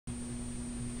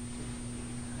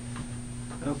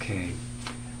Okay,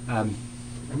 I'm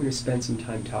going to spend some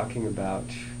time talking about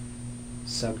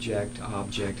subject,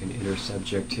 object, and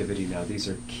intersubjectivity. Now, these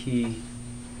are key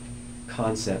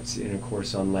concepts in a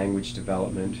course on language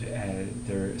development.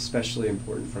 They're especially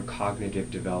important for cognitive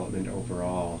development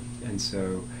overall, and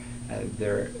so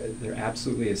they're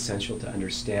absolutely essential to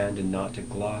understand and not to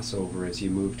gloss over as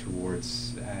you move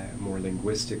towards more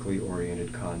linguistically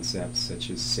oriented concepts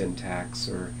such as syntax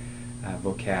or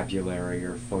vocabulary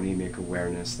or phonemic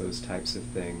awareness, those types of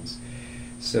things.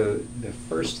 So the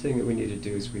first thing that we need to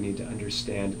do is we need to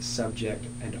understand subject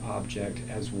and object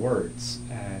as words.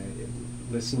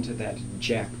 Listen to that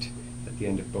ject at the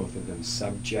end of both of them,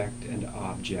 subject and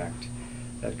object.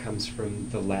 That comes from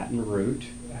the Latin root.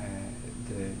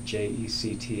 The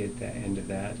J-E-C-T at the end of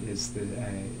that is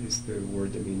the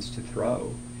word that means to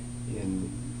throw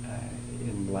in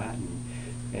Latin.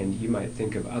 And you might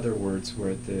think of other words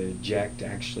where the ject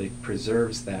actually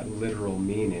preserves that literal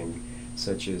meaning,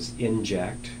 such as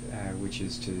inject, which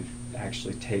is to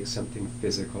actually take something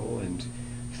physical and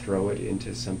throw it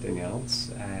into something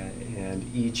else, and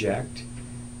eject,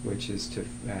 which is to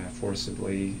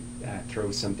forcibly throw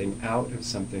something out of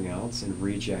something else, and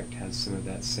reject has some of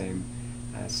that same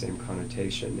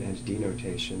connotation and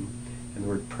denotation, and the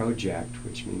word project,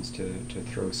 which means to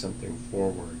throw something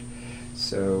forward.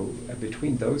 So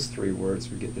between those three words,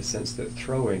 we get the sense that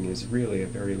throwing is really a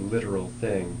very literal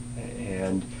thing,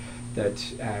 and that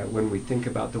when we think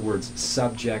about the words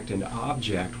subject and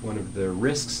object, one of the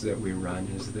risks that we run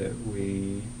is that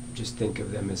we just think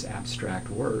of them as abstract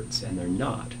words, and they're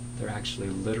not. They're actually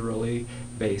literally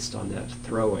based on that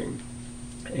throwing.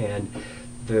 And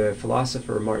the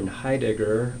philosopher Martin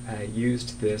Heidegger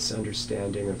used this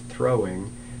understanding of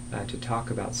throwing to talk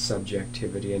about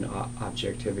subjectivity and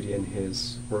objectivity in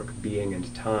his work Being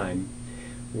and Time,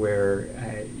 where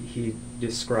he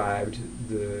described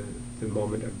the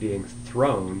moment of being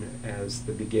thrown as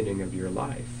the beginning of your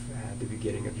life. The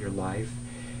beginning of your life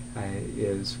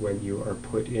is when you are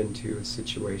put into a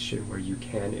situation where you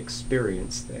can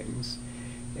experience things,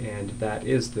 and that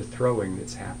is the throwing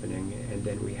that's happening. And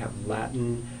then we have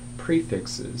Latin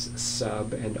prefixes,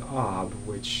 sub and ob,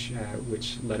 which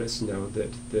let us know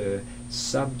that the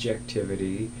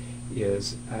subjectivity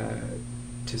is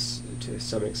to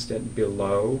some extent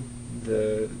below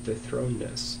the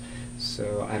thrownness.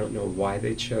 So I don't know why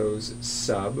they chose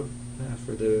sub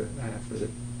for the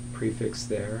prefix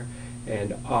there,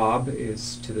 and ob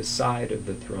is to the side of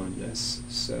the thrownness.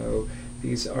 So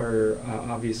these are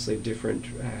obviously different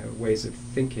ways of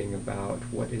thinking about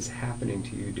what is happening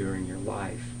to you during your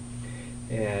life.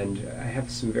 And I have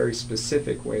some very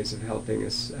specific ways of helping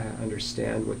us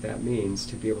understand what that means,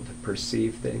 to be able to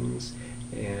perceive things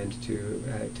and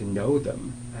to know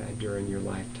them during your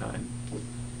lifetime.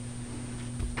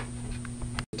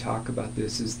 Talk about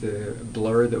this is the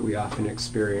blur that we often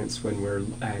experience when we're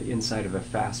inside of a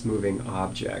fast-moving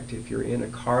object. If you're in a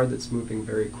car that's moving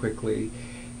very quickly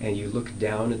and you look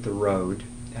down at the road,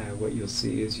 what you'll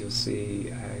see is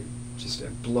just a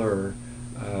blur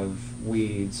of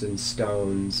weeds and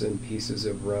stones and pieces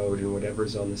of road and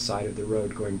whatever's on the side of the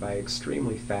road going by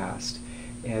extremely fast.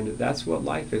 And that's what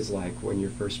life is like when you're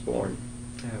first born.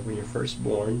 When you're first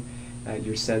born,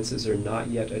 your senses are not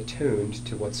yet attuned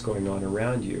to what's going on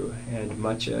around you. And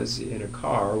much as in a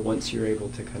car, once you're able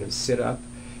to kind of sit up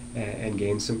and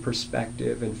gain some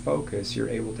perspective and focus, you're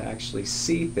able to actually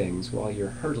see things while you're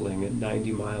hurtling at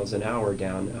 90 miles an hour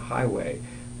down a highway.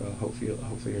 Well,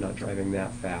 hopefully you're not driving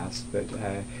that fast, but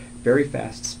very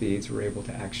fast speeds, we're able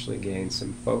to actually gain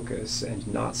some focus and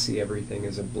not see everything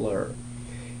as a blur.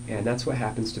 And that's what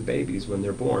happens to babies when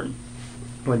they're born.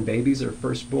 When babies are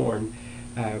first born,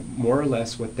 more or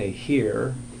less what they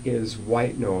hear is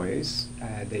white noise.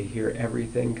 They hear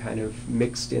everything kind of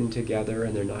mixed in together,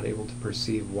 and they're not able to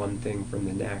perceive one thing from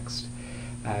the next.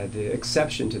 The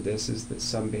exception to this is that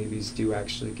some babies do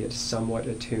actually get somewhat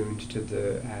attuned to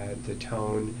the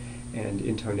tone and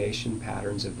intonation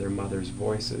patterns of their mother's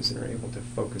voices and are able to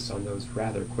focus on those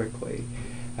rather quickly.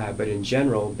 But in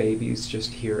general, babies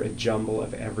just hear a jumble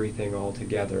of everything all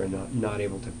together and not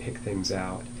able to pick things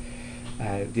out.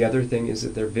 The other thing is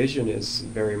that their vision is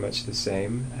very much the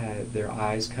same. Their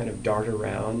eyes kind of dart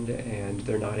around, and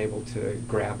they're not able to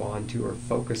grab onto or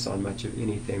focus on much of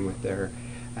anything with their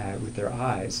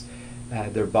eyes.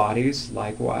 Their bodies,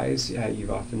 likewise,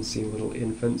 you've often seen little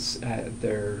infants,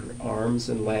 their arms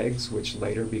and legs, which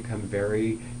later become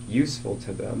very useful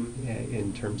to them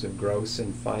in terms of gross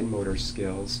and fine motor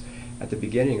skills, at the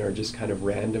beginning are just kind of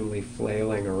randomly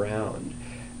flailing around.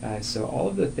 So all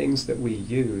of the things that we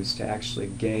use to actually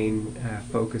gain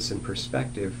focus and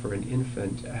perspective for an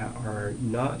infant are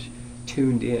not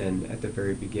tuned in at the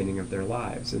very beginning of their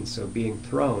lives. And so being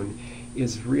thrown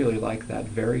is really like that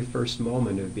very first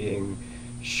moment of being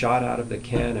shot out of the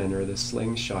cannon or the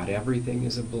slingshot. Everything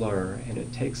is a blur, and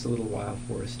it takes a little while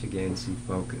for us to gain some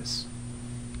focus.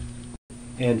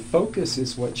 And focus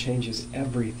is what changes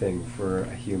everything for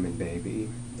a human baby.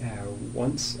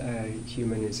 Once a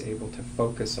human is able to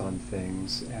focus on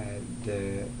things,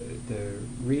 the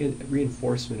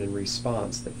reinforcement and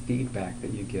response, the feedback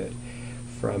that you get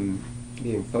from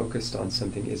being focused on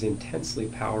something is intensely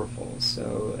powerful.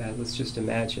 So let's just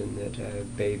imagine that a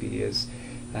baby is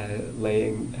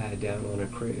laying down on a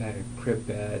crib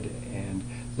bed and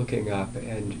looking up,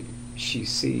 and she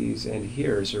sees and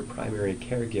hears her primary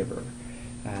caregiver.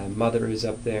 Mother is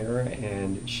up there,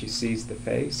 and she sees the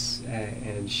face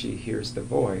and she hears the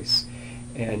voice,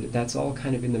 and that's all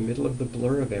kind of in the middle of the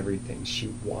blur of everything.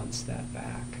 She wants that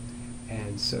back,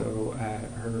 and so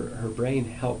her brain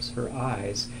helps her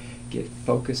eyes get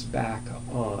focused back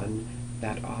on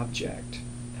that object,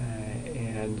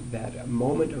 and that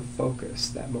moment of focus,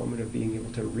 that moment of being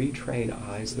able to retrain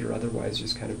eyes that are otherwise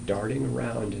just kind of darting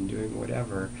around and doing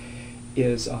whatever,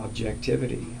 is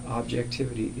objectivity.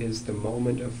 Objectivity is the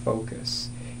moment of focus.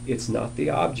 It's not the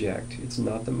object, it's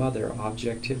not the mother.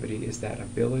 Objectivity is that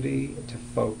ability to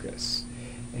focus.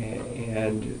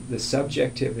 And the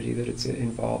subjectivity that it's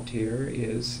involved here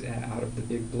is out of the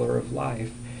big blur of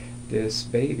life. This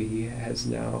baby has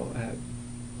now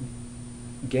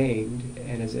gained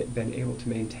and has been able to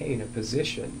maintain a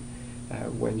position.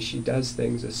 When she does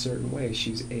things a certain way,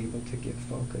 she's able to get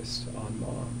focused on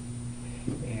mom.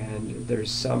 And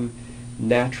there's some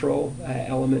natural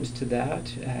element to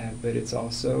that, but it's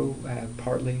also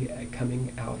partly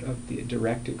coming out of the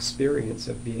direct experience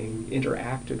of being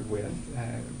interacted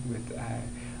with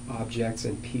objects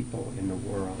and people in the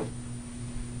world.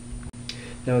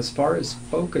 Now, as far as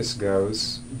focus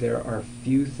goes, there are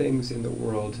few things in the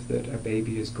world that a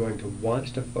baby is going to want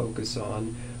to focus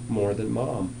on more than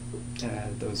mom.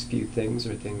 Those few things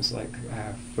are things like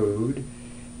food,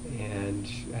 and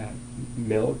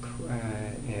milk,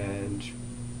 and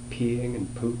peeing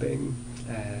and pooping.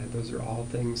 Those are all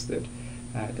things that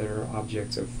are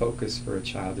objects of focus for a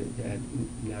child. And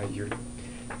now you're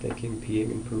thinking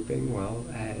peeing and pooping. Well,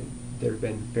 there have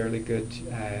been fairly good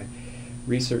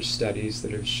research studies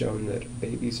that have shown that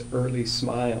babies' early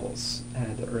smiles,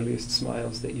 the earliest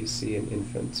smiles that you see in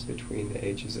infants between the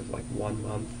ages of like 1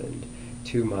 month and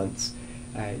 2 months,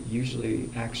 usually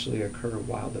actually occur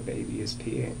while the baby is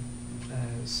peeing.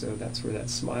 So that's where that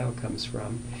smile comes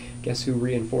from. Guess who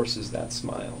reinforces that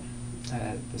smile?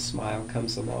 The smile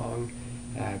comes along,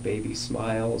 baby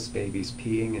smiles, baby's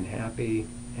peeing and happy,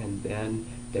 and then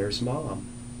there's mom.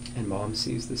 And mom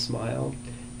sees the smile,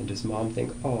 and does mom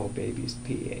think, oh, baby's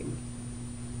peeing?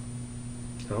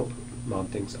 Nope. Mom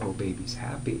thinks, oh, baby's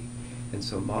happy. And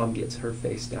so mom gets her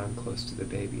face down close to the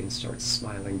baby and starts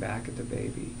smiling back at the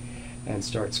baby, and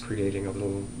starts creating a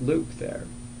little loop there.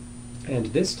 And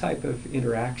this type of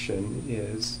interaction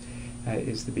is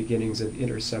the beginnings of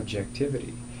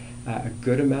intersubjectivity. A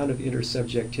good amount of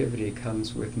intersubjectivity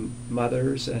comes with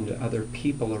mothers and other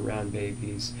people around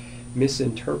babies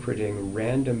misinterpreting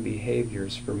random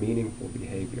behaviors for meaningful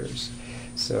behaviors.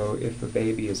 So if a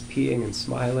baby is peeing and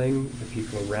smiling, the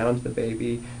people around the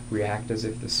baby react as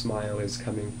if the smile is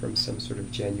coming from some sort of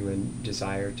genuine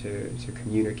desire to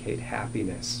communicate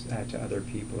happiness to other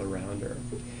people around her.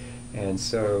 And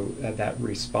so that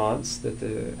response that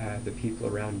the people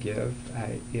around give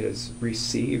is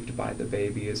received by the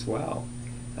baby as well.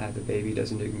 The baby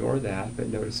doesn't ignore that, but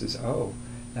notices, oh,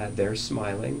 they're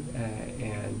smiling,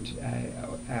 and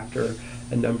after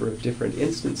a number of different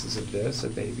instances of this, a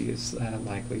baby is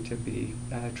likely to be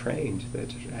trained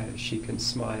that she can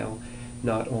smile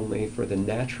not only for the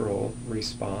natural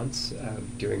response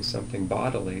of doing something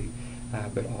bodily,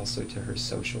 but also to her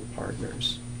social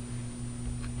partners.